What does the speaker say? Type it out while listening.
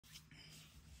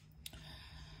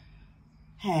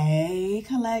Hey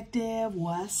collective,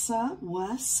 what's up?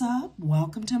 What's up?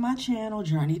 Welcome to my channel,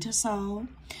 Journey to Soul.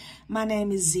 My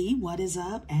name is Z. What is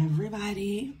up,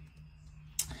 everybody?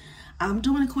 I'm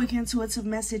doing a quick intuitive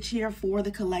message here for the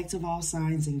collective, all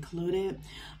signs included.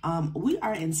 We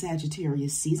are in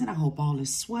Sagittarius season. I hope all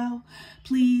is swell.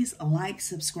 Please like,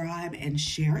 subscribe, and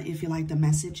share if you like the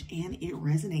message and it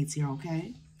resonates here,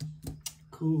 okay?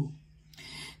 Cool.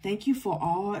 Thank you for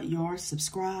all your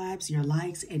subscribes, your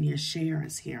likes, and your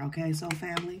shares here, okay, soul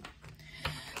family?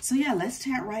 So, yeah, let's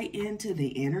tap right into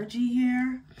the energy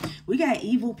here. We got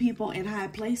evil people in high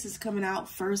places coming out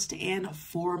first and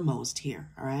foremost here,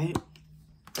 all right?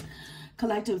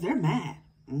 Collective, they're mad,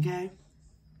 okay?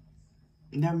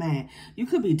 They're mad. You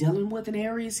could be dealing with an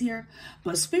Aries here,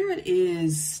 but Spirit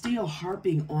is still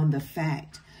harping on the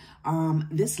fact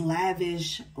this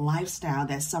lavish lifestyle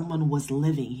that someone was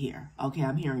living here. Okay,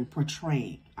 I'm hearing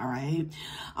portraying, all right?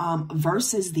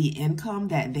 Versus the income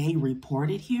that they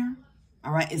reported here,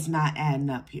 all right? It's not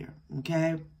adding up here,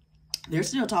 okay? They're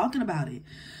still talking about it.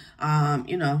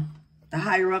 You know, the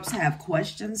higher-ups have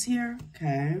questions here,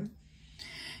 okay?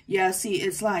 Yeah, see,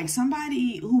 it's like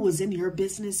somebody who was in your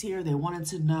business here, they wanted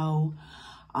to know,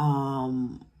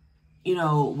 you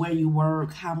know, where you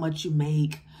work, how much you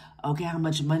make, okay, how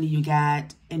much money you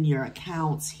got in your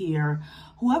accounts here.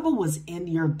 Whoever was in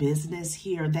your business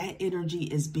here, that energy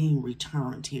is being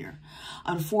returned here.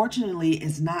 Unfortunately,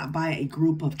 it's not by a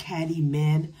group of catty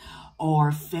men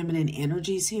or feminine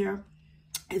energies here.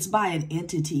 It's by an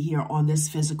entity here on this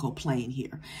physical plane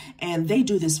here. And they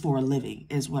do this for a living,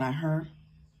 is what I heard.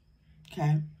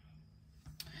 Okay.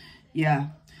 Yeah.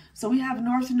 So we have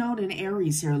North Node in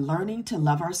Aries here, learning to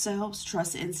love ourselves,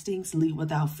 trust instincts, lead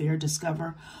without fear,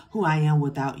 discover who I am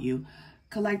without you.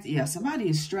 Collect, yeah, somebody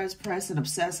is stressed, pressed, and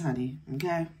obsessed, honey,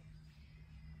 okay?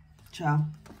 Ciao.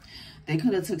 They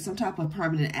could have took some type of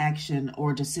permanent action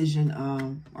or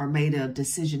decision, or made a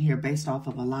decision here based off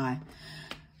of a lie.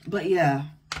 But yeah,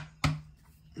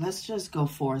 let's just go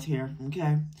forth here,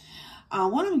 okay?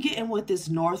 What I'm getting with this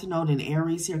North Node in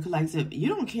Aries here, collective, you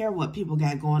don't care what people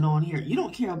got going on here. You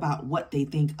don't care about what they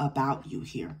think about you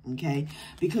here, okay?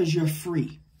 Because you're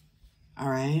free, all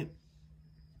right?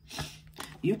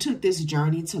 You took this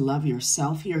journey to love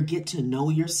yourself here, get to know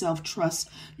yourself, trust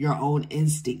your own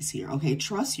instincts here, okay?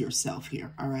 Trust yourself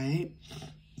here, all right?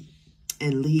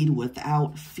 And lead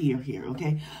without fear here,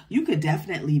 okay? You could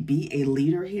definitely be a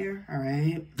leader here, all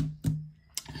right?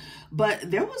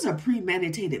 But there was a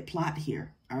premeditated plot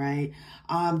here, all right,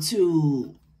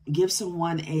 to give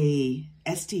someone a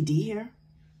STD here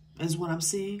is what I'm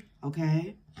seeing,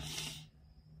 okay?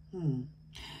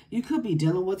 You could be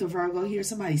dealing with a Virgo here.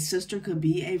 Somebody's sister could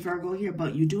be a Virgo here,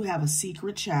 but you do have a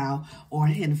secret child or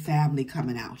a hidden family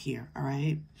coming out here, all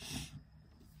right?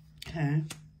 Okay.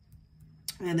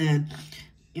 And then,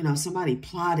 you know, somebody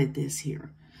plotted this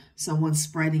here. Someone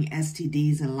spreading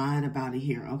STDs and lying about it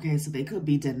here, okay? So they could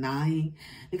be denying.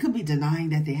 They could be denying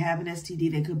that they have an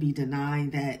STD. They could be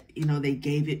denying that, you know, they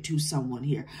gave it to someone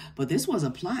here. But this was a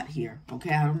plot here,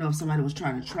 okay? I don't know if somebody was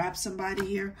trying to trap somebody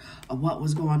here or what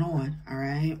was going on, all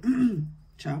right?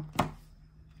 Ciao.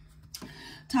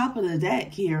 Top of the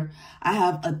deck here, I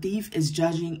have a thief is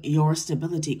judging your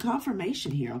stability.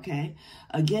 Confirmation here, okay?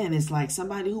 Again, it's like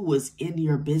somebody who was in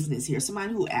your business here.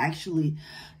 Somebody who actually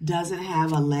doesn't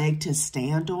have a leg to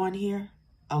stand on here,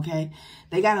 okay?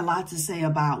 They got a lot to say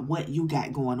about what you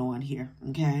got going on here,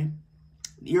 okay?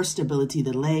 Your stability,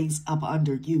 the legs up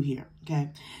under you here, okay?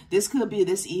 This could be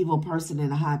this evil person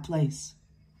in a high place.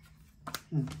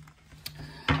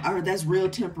 All right, that's real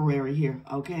temporary here,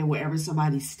 okay? Wherever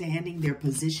somebody's standing, their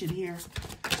position here.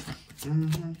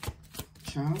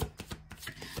 Sure.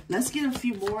 Let's get a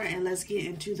few more and let's get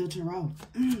into the tarot.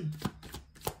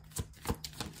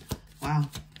 Wow.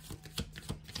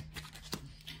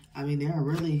 I mean, they're a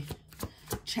really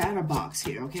chatterbox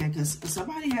here, okay? Because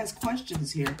somebody has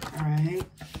questions here, all right?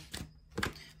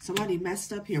 Somebody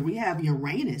messed up here. We have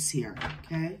Uranus here,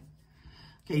 okay?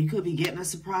 Okay, you could be getting a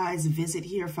surprise visit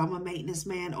here from a maintenance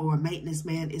man, or a maintenance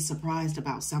man is surprised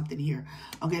about something here.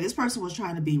 Okay, this person was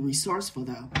trying to be resourceful,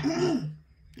 though,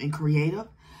 and creative.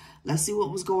 Let's see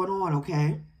what was going on,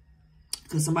 okay?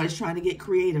 Because somebody's trying to get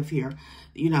creative here.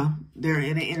 You know, they're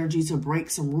in an energy to break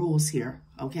some rules here,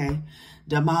 okay?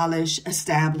 Demolish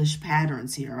established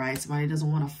patterns here, right? Somebody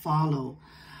doesn't want to follow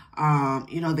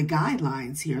you know, the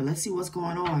guidelines here. Let's see what's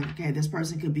going on. Okay, this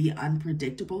person could be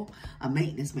unpredictable, a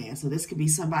maintenance man. So this could be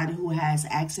somebody who has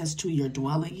access to your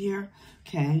dwelling here.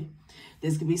 Okay,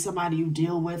 this could be somebody you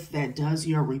deal with that does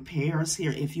your repairs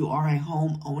here. If you are a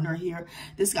homeowner here,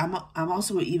 this I'm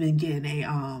also even getting a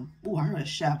I heard a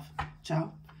chef.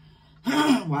 Ciao.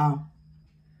 Wow.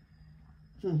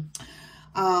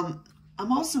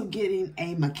 I'm also getting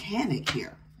a mechanic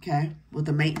here, okay, with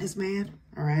the maintenance man,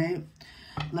 all right?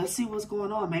 Let's see what's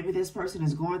going on. Maybe this person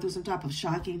is going through some type of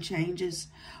shocking changes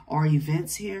or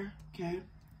events here, okay?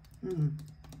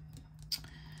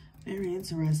 Very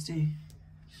interesting.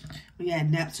 We got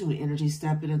Neptune energy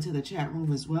stepping into the chat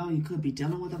room as well. You could be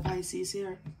dealing with a Pisces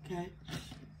here, okay?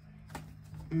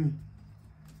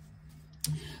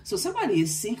 So somebody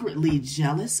is secretly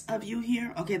jealous of you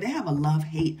here, okay? They have a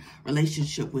love-hate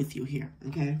relationship with you here,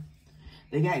 okay?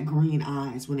 They got green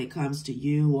eyes when it comes to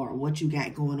you or what you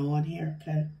got going on here,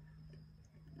 okay?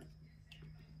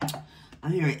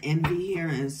 I'm hearing envy here,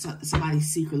 and somebody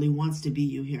secretly wants to be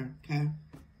you here, okay?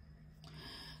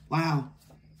 Wow.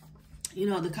 You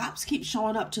know, the cops keep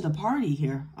showing up to the party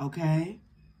here, okay?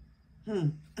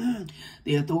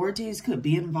 The authorities could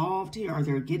be involved here, or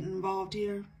they're getting involved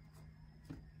here.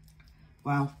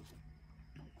 Wow.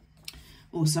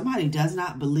 Oh, somebody does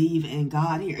not believe in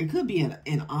God here. It could be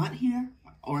an aunt here,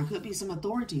 or it could be some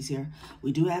authorities here.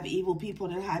 We do have evil people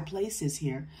in high places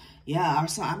here. Yeah,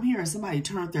 so I'm hearing somebody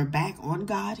turned their back on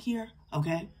God here,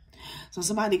 okay? So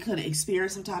somebody could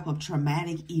experience some type of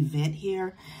traumatic event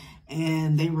here,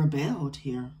 and they rebelled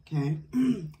here, okay?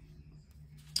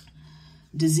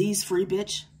 Disease-free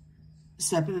bitch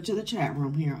stepping into the chat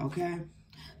room here, okay?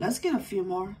 Let's get a few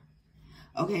more.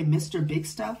 Okay, Mr. Big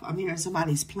Stuff. I'm hearing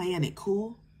somebody's playing it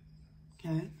cool,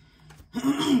 okay?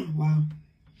 Wow.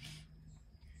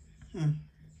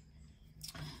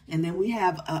 And then we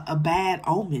have a bad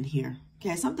omen here.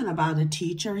 Okay, something about a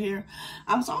teacher here.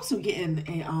 I was also getting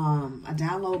a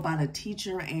download about a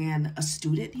teacher and a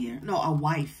student here. No, a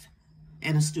wife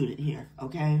and a student here,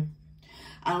 okay?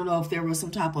 I don't know if there was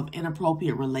some type of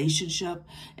inappropriate relationship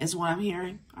is what I'm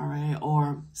hearing, all right?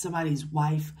 Or somebody's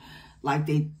wife, like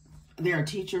they're a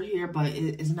teacher here, but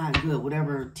it's not good,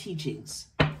 whatever teachings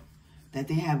that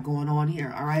they have going on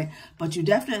here, all right? But you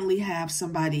definitely have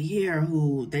somebody here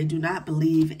who they do not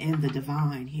believe in the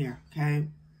divine here, okay?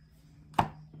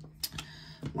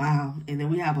 Wow. And then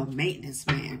we have a maintenance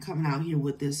man coming out here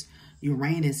with this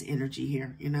Uranus energy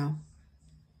here, you know?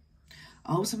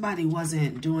 I hope somebody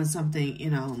wasn't doing something, you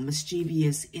know,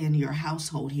 mischievous in your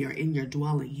household here, in your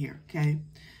dwelling here, okay?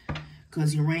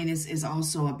 Because Uranus is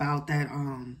also about that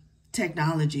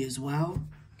technology as well,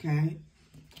 okay?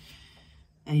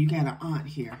 And you got an aunt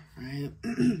here, right?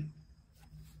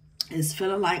 It's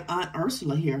feeling like Aunt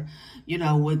Ursula here, you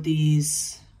know, with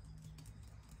this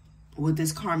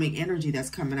karmic energy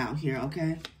that's coming out here,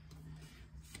 okay?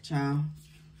 Ciao.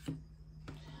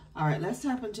 All right, let's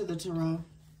tap into the tarot.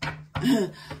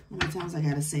 How many times I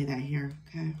gotta say that here,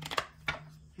 okay?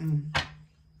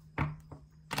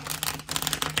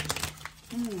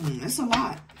 It's a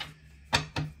lot.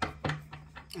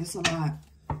 It's a lot.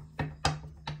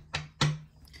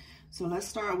 So let's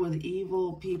start with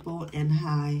evil people in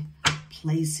high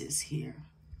places here.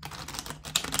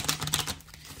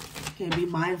 Okay, be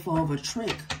mindful of a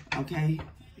trick, okay?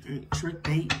 Trick,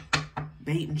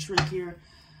 bait and trick here.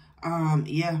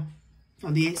 Yeah,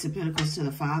 from the Ace of Pentacles to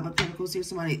the Five of Pentacles here.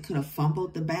 Somebody could have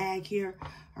fumbled the bag here,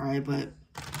 all right? But,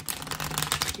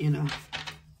 you know,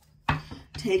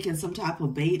 taking some type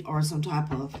of bait or some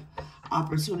type of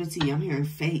opportunity. I'm hearing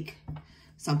fake.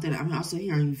 Something, I'm also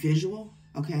hearing visual,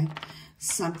 okay?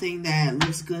 Something that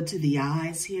looks good to the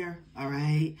eyes here, all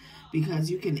right? Because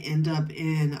you can end up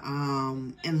in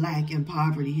lack and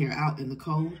poverty here, out in the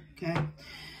cold, okay?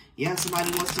 Yeah, somebody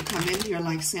wants to come in here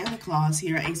like Santa Claus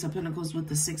here, Ace of Pentacles with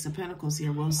the Six of Pentacles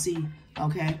here. We'll see,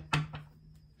 okay?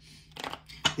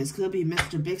 This could be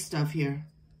Mr. Big Stuff here.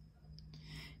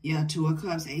 Yeah, Two of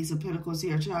Cups, Ace of Pentacles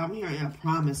here. Child, I'm hearing a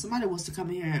promise. Somebody wants to come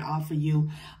in here and offer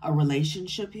you a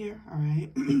relationship here, all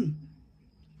right?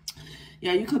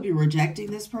 Yeah, you could be rejecting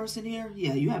this person here.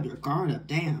 Yeah, you have your guard up,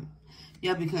 damn.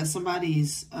 Yeah, because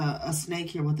somebody's a snake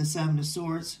here with the Seven of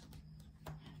Swords.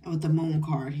 And with the Moon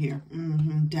card here.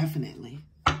 Definitely.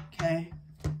 Okay.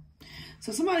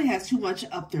 So somebody has too much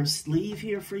up their sleeve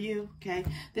here for you. Okay.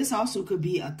 This also could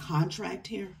be a contract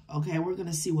here. Okay. We're going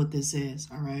to see what this is.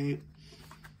 All right.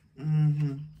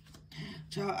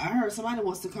 Child, I heard somebody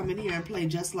wants to come in here and play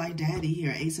just like daddy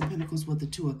here. Ace of Pentacles with the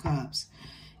Two of Cups.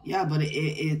 Yeah, but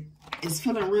it's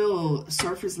feeling real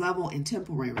surface level and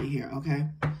temporary here. Okay.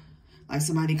 Like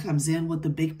somebody comes in with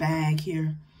the big bag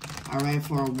here. All right,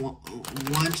 for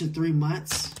 1 to 3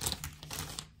 months,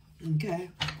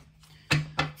 okay,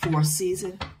 for a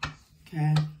season,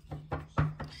 okay,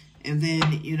 and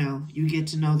then, you know, you get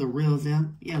to know the real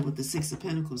them, yeah, with the Six of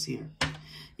Pentacles here,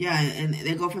 yeah, and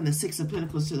they go from the Six of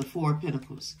Pentacles to the Four of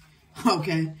Pentacles,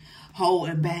 okay,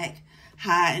 holding back,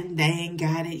 hiding, they ain't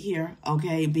got it here,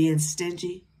 okay, being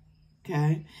stingy,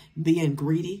 Okay. Being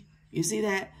greedy. You see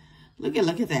that? Look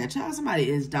at that. Child, somebody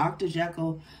is Dr.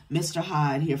 Jekyll, Mr.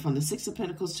 Hyde here, from the 6 of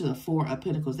Pentacles to the 4 of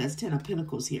Pentacles. That's 10 of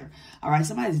Pentacles here. All right,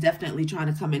 somebody's definitely trying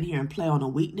to come in here and play on a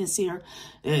weakness here.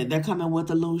 They're coming with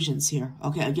illusions here.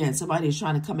 Okay, again, somebody is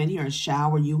trying to come in here and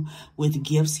shower you with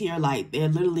gifts here. Like, they're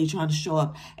literally trying to show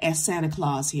up as Santa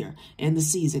Claus here in the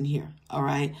season here. All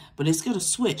right, but it's going to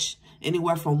switch.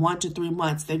 Anywhere from 1 to 3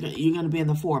 months, you're going to be in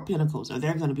the 4 of Pentacles, or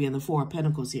they're going to be in the 4 of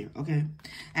Pentacles here, okay?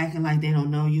 Acting like they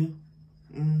don't know you.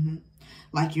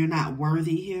 Like you're not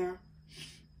worthy here.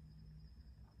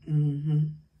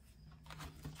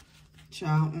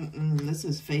 Child, this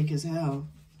is fake as hell.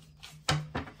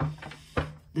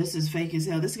 This is fake as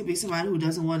hell. This could be somebody who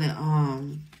doesn't want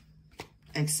to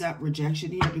accept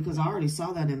rejection here, because I already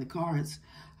saw that in the cards.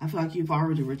 I feel like you've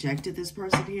already rejected this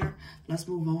person here. Let's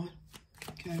move on.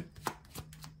 Okay.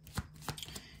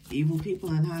 Evil people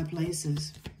in high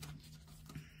places.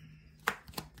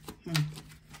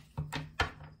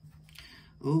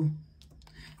 Ooh.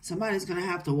 Somebody's going to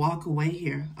have to walk away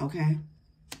here, okay?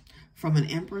 From an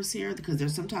Empress here, because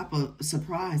there's some type of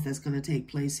surprise that's going to take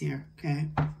place here, okay?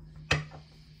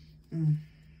 Okay,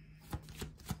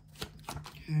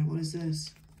 what is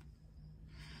this?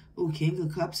 Ooh, King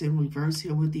of Cups in reverse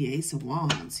here with the Ace of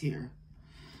Wands here.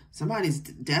 Somebody's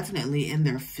definitely in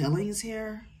their feelings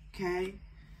here, okay?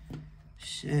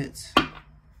 Shit.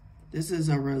 This is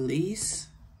a release.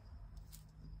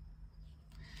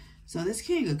 So this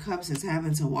King of Cups is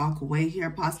having to walk away here,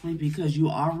 possibly because you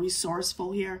are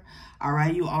resourceful here, all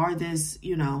right? You are this,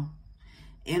 you know,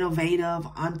 innovative,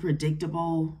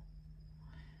 unpredictable,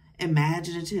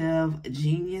 imaginative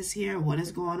genius here. What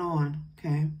is going on,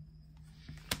 okay?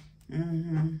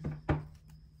 Nine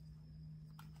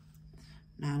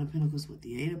of Pentacles with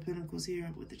the 8 of Pentacles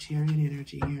here, with the Chariot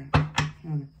energy here.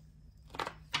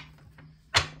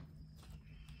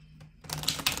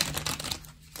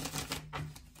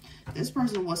 This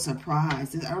person was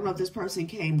surprised. I don't know if this person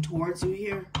came towards you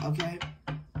here, okay?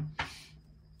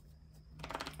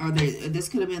 Or this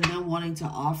could have been them wanting to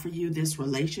offer you this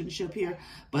relationship here,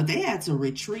 but they had to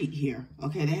retreat here,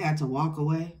 okay? They had to walk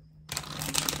away.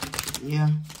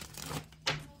 Yeah.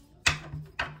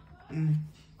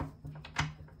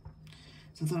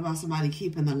 Something about somebody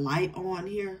keeping the light on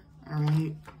here. All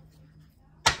right.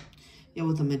 Yeah,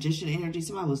 with the Magician energy,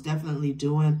 somebody was definitely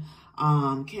doing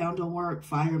candle work,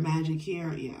 fire magic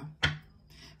here. Yeah.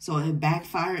 So it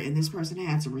backfired and this person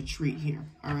had to retreat here.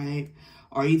 All right.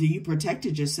 Or either you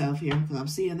protected yourself here, because I'm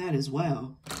seeing that as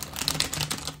well.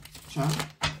 Child.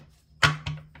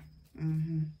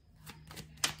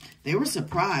 They were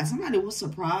surprised. Somebody was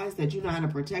surprised that you know how to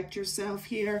protect yourself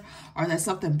here, or that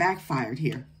something backfired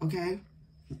here, okay?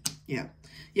 Yeah.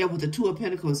 Yeah, with the 2 of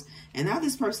Pentacles. And now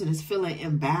this person is feeling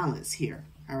imbalanced here,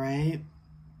 all right?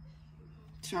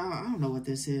 Child, I don't know what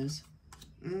this is.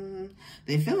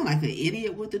 They feeling like an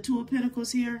idiot with the 2 of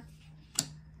Pentacles here.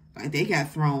 Like they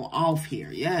got thrown off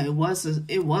here. Yeah, it was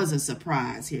a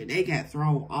surprise here. They got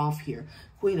thrown off here.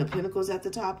 Queen of Pentacles at the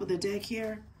top of the deck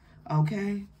here,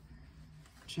 okay?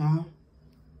 Child,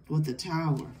 with the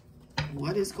Tower.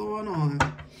 What is going on?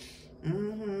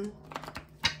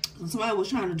 Somebody was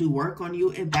trying to do work on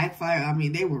you. It backfired. I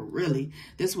mean,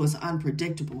 this was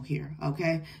unpredictable here,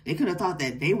 okay? They could have thought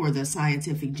that they were the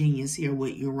scientific genius here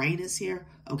with Uranus here,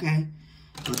 okay?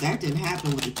 But that didn't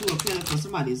happen with the 2 of Pentacles.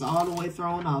 Somebody's all the way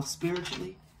thrown off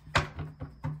spiritually,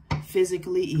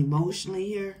 physically, emotionally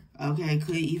here, okay?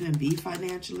 Could even be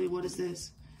financially. What is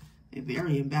this? They're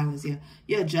very imbalanced here.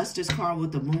 Yeah, Justice card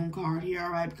with the Moon card here, all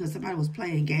right? Because somebody was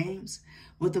playing games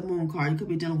with the Moon card. You could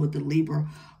be dealing with the Libra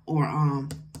or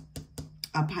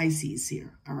a Pisces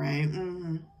here, all right?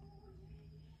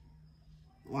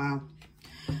 Wow.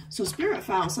 So Spirit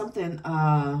found something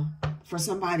for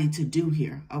somebody to do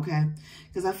here, okay?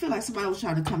 Because I feel like somebody was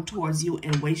trying to come towards you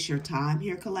and waste your time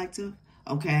here, collective,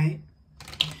 okay?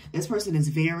 This person is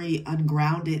very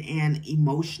ungrounded and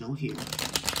emotional here.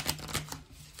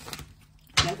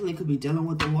 Definitely could be dealing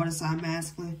with the water sign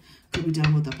masculine. Could be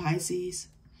dealing with the Pisces.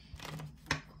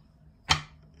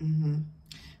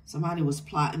 Somebody was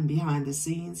plotting behind the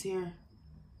scenes here.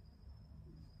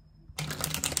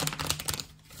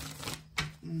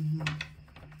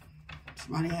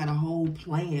 Somebody had a whole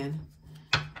plan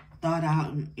thought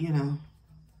out, you know,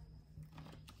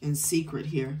 in secret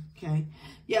here, okay?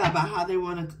 Yeah, about how they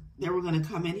were gonna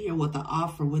come in here with the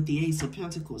offer with the Ace of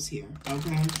Pentacles here,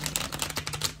 okay?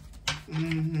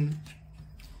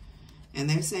 And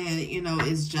they're saying, you know,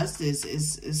 it's justice,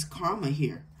 it's karma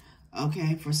here,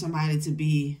 okay, for somebody to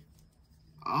be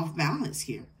off balance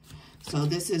here. So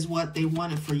this is what they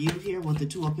wanted for you here with the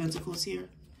 2 of Pentacles here.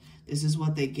 This is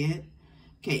what they get.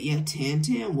 Okay, yeah, 10,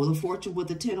 10. Wheel of Fortune with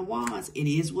the 10 of Wands. It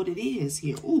is what it is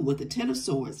here. Ooh, with the 10 of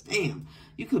Swords. Damn.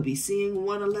 You could be seeing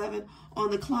 111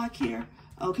 on the clock here.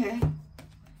 Okay.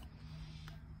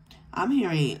 I'm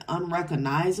hearing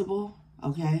unrecognizable.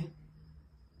 Okay.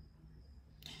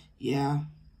 Yeah.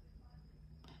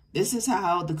 This is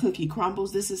how the cookie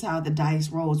crumbles. This is how the dice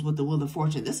rolls with the Wheel of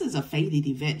Fortune. This is a fated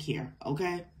event here.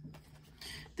 Okay.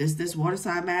 This water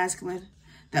sign masculine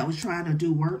that was trying to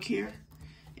do work here.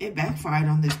 It backfired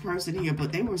on this person here,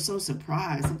 but they were so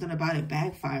surprised. Something about it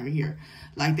backfired here.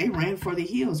 Like they ran for the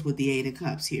hills with the 8 of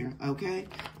Cups here, okay?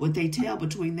 With their tail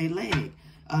between their leg.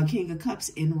 King of Cups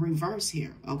in reverse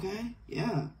here, okay?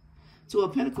 Yeah. 2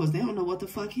 of Pentacles, they don't know what the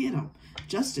fuck hit them.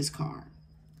 Justice card.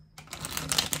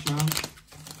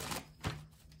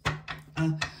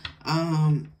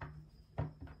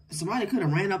 Somebody could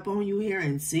have ran up on you here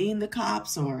and seen the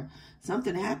cops, or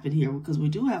something happened here, because we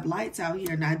do have lights out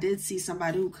here, and I did see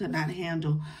somebody who could not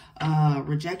handle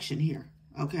rejection here,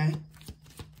 okay?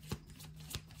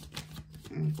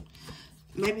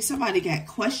 Maybe somebody got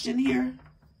questioned here,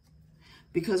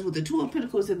 because with the 2 of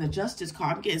Pentacles and the Justice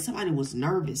card, I'm getting somebody was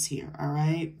nervous here, all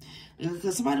right?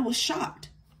 Because somebody was shocked,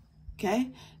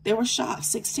 okay? They were shocked,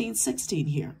 16-16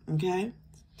 here, okay?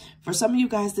 For some of you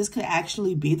guys, this could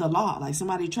actually be the law. Like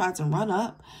somebody tried to run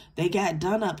up, they got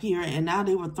done up here, and now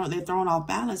they're thrown off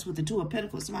balance with the 2 of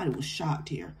Pentacles. Somebody was shocked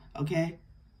here, okay?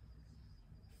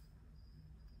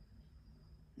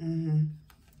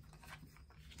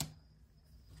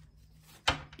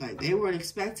 Like they weren't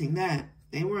expecting that.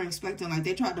 They weren't expecting, like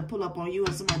they tried to pull up on you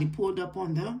and somebody pulled up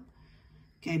on them.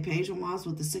 Okay, Page of Wands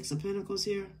with the 6 of Pentacles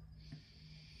here.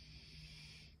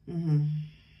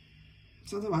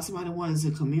 Something about somebody wanting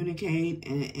to communicate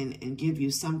and give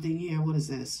you something here. What is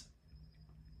this?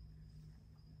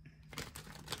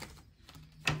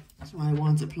 Somebody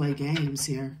wanted to play games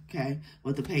here, okay?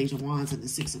 With the Page of Wands and the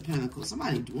 6 of Pentacles.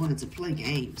 Somebody wanted to play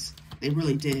games. They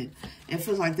really did. It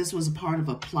feels like this was a part of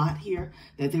a plot here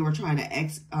that they were trying to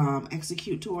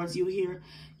execute towards you here.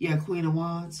 Yeah, Queen of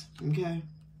Wands, okay?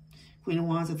 Queen of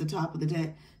Wands at the top of the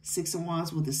deck. 6 of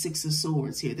Wands with the 6 of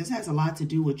Swords here. This has a lot to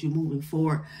do with you moving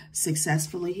forward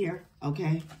successfully here,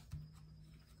 okay?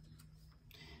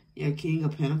 Yeah, King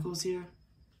of Pentacles here.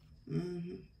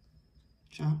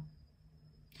 Sure.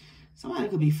 Somebody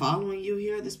could be following you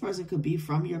here. This person could be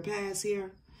from your past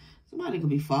here. Somebody could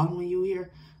be following you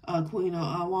here. Queen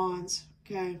of Wands,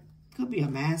 okay? Could be a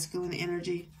masculine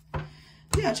energy.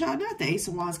 Yeah, child, not the Ace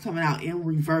of Wands coming out in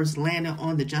reverse, landing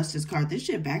on the Justice card. This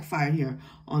shit backfired here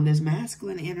on this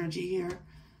masculine energy here.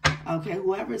 Okay,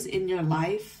 whoever's in your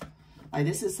life, like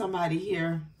this is somebody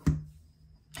here.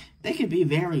 They could be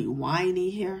very whiny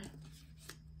here.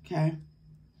 Okay.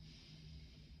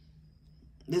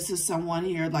 This is someone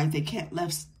here, like they can't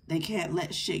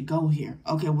let shit go here.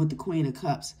 Okay, with the Queen of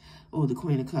Cups. Oh, the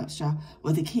Queen of Cups, child.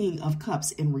 With the King of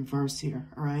Cups in reverse here,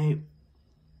 all right?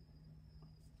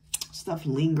 Stuff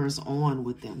lingers on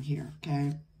with them here,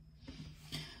 okay?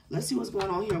 Let's see what's going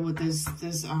on here with this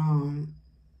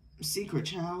secret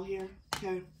child here,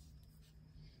 okay?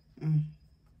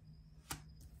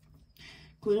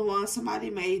 Queen of Wands, somebody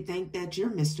may think that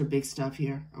you're Mr. Big Stuff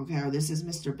here, okay? Or this is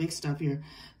Mr. Big Stuff here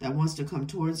that wants to come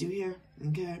towards you here,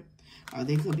 okay? Or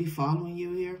they could be following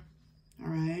you here, all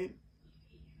right?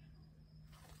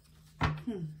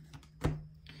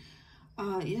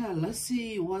 Yeah, let's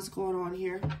see what's going on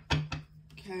here.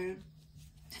 Okay.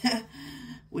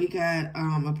 We got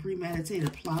a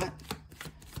premeditated plot.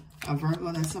 A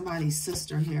Virgo, that's somebody's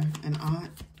sister here, an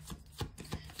aunt.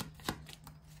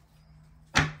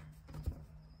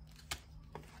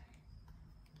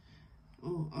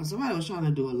 Oh, somebody was trying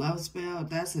to do a love spell.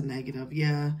 That's a negative.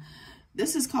 Yeah.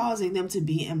 This is causing them to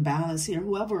be imbalanced here.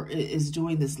 Whoever is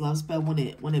doing this love spell, when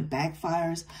it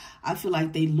backfires, I feel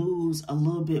like they lose a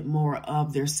little bit more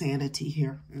of their sanity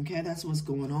here. Okay, that's what's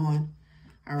going on.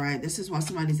 All right, this is why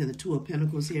somebody's in the 2 of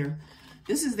Pentacles here.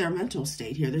 This is their mental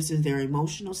state here. This is their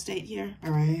emotional state here.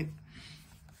 All right.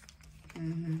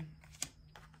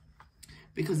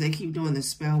 Because they keep doing the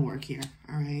spell work here.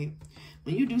 All right.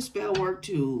 When you do spell work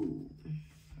to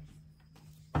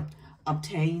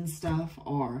obtain stuff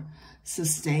or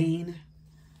sustain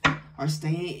or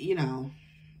stay, you know,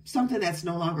 something that's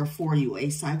no longer for you, a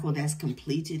cycle that's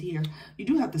completed here, you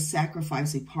do have to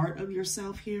sacrifice a part of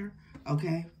yourself here,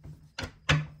 okay?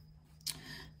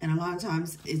 And a lot of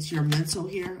times it's your mental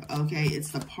here, okay?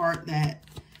 It's the part that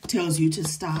tells you to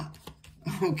stop,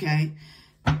 okay?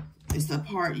 It's the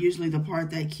part, usually the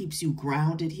part that keeps you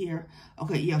grounded here.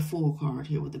 Okay, you have Fool card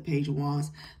here with the Page of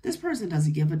Wands. This person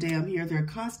doesn't give a damn here. They're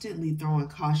constantly throwing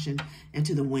caution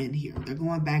into the wind here. They're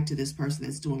going back to this person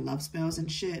that's doing love spells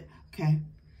and shit, okay?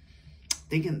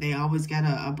 thinking they always got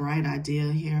a bright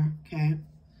idea here, okay?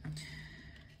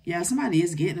 Yeah, somebody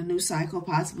is getting a new cycle,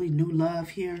 possibly new love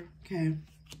here, okay?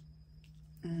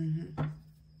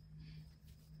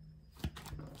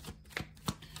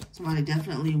 Somebody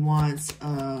definitely wants,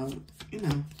 you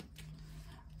know,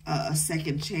 a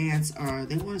second chance, or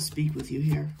they want to speak with you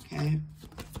here, okay?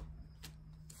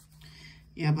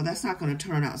 Yeah, but that's not going to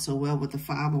turn out so well with the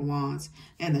Five of Wands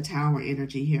and the Tower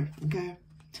energy here, okay?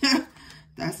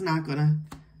 That's not going to...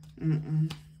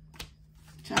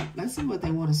 Let's see what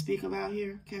they want to speak about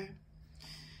here, okay?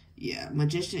 Yeah,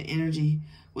 Magician energy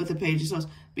with the Page of Swords.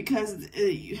 Because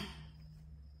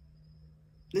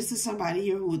this is somebody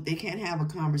here who they can't have a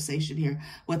conversation here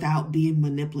without being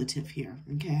manipulative here,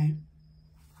 okay?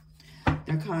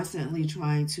 They're constantly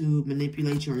trying to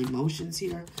manipulate your emotions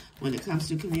here when it comes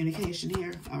to communication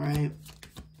here, all right?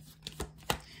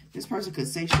 This person could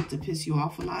say shit to piss you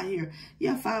off a lot here.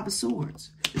 Yeah, Five of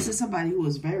Swords. This is somebody who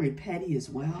is very petty as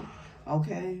well,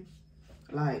 okay?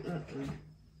 Like,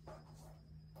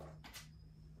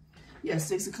 Yeah,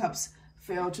 Six of Cups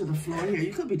fell to the floor here.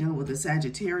 You could be dealing with a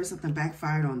Sagittarius. Something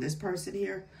backfired on this person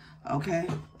here, okay?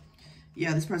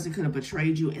 Yeah, this person could have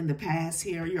betrayed you in the past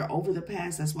here. You're over the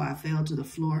past. That's why I fell to the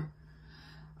floor.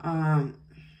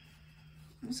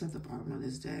 What's at the bottom of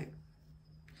this deck?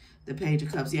 The Page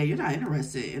of Cups. Yeah, you're not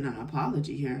interested in an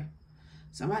apology here.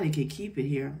 Somebody could keep it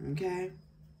here, okay?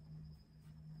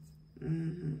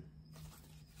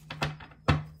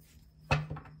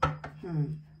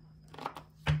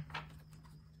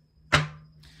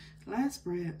 Last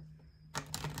spread.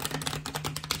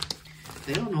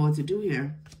 They don't know what to do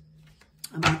here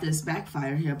about this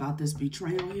backfire here, about this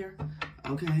betrayal here,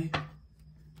 okay?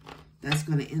 That's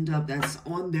going to end up, that's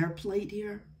on their plate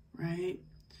here, right?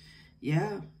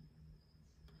 Yeah.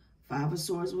 Five of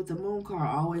Swords with the Moon card,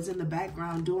 always in the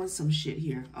background doing some shit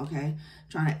here, okay?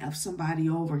 Trying to F somebody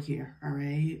over here, all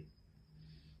right?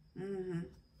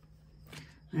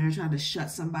 They're trying to shut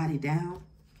somebody down,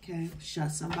 okay?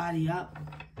 Shut somebody up.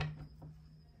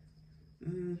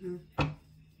 I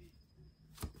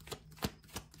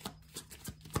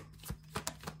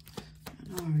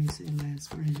already said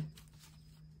last friend.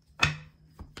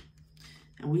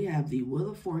 And we have the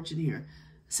Wheel of Fortune here.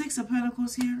 Six of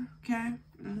Pentacles here, okay?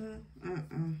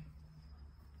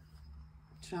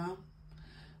 So,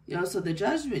 you know, so the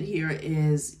Judgment here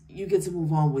is you get to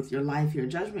move on with your life here.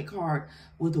 Judgment card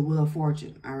with the Wheel of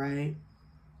Fortune, all right?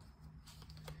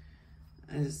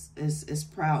 Is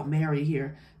Proud Mary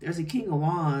here. There's a King of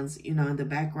Wands, you know, in the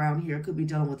background here. Could be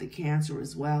dealing with the Cancer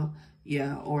as well.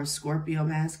 Yeah, or Scorpio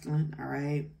masculine, all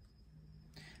right?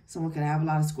 Someone could have a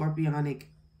lot of Scorpionic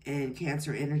and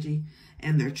Cancer energy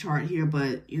in their chart here,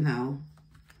 but, you know,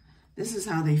 this is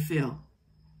how they feel,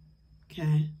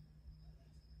 okay?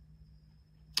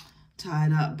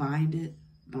 Tied up, binded,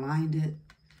 blinded.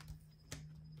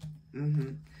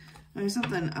 There's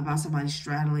something about somebody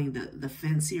straddling the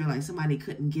fence here, like somebody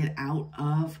couldn't get out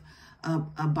of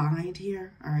a bind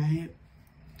here, all right?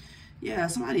 Yeah,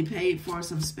 somebody paid for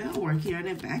some spell work here and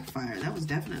it backfired. That was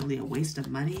definitely a waste of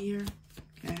money here,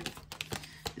 okay?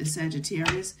 The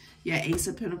Sagittarius. Yeah, Ace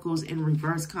of Pentacles in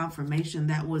reverse confirmation.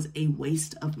 That was a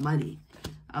waste of money.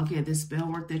 Okay, this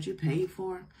spell work that you paid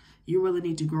for, you really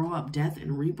need to grow up. Death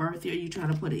and rebirth here. You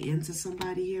trying to put an end to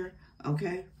somebody here,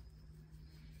 okay?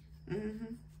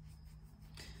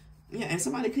 Yeah, and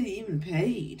somebody could have even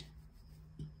paid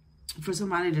for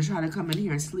somebody to try to come in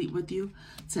here and sleep with you,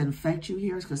 to infect you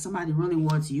here, because somebody really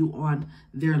wants you on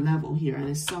their level here, and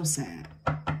it's so sad.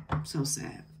 So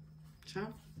sad.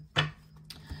 Sure.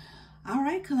 All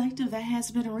right, collective, that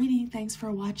has been a reading. Thanks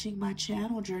for watching my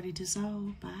channel, Journey to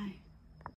Soul. Bye.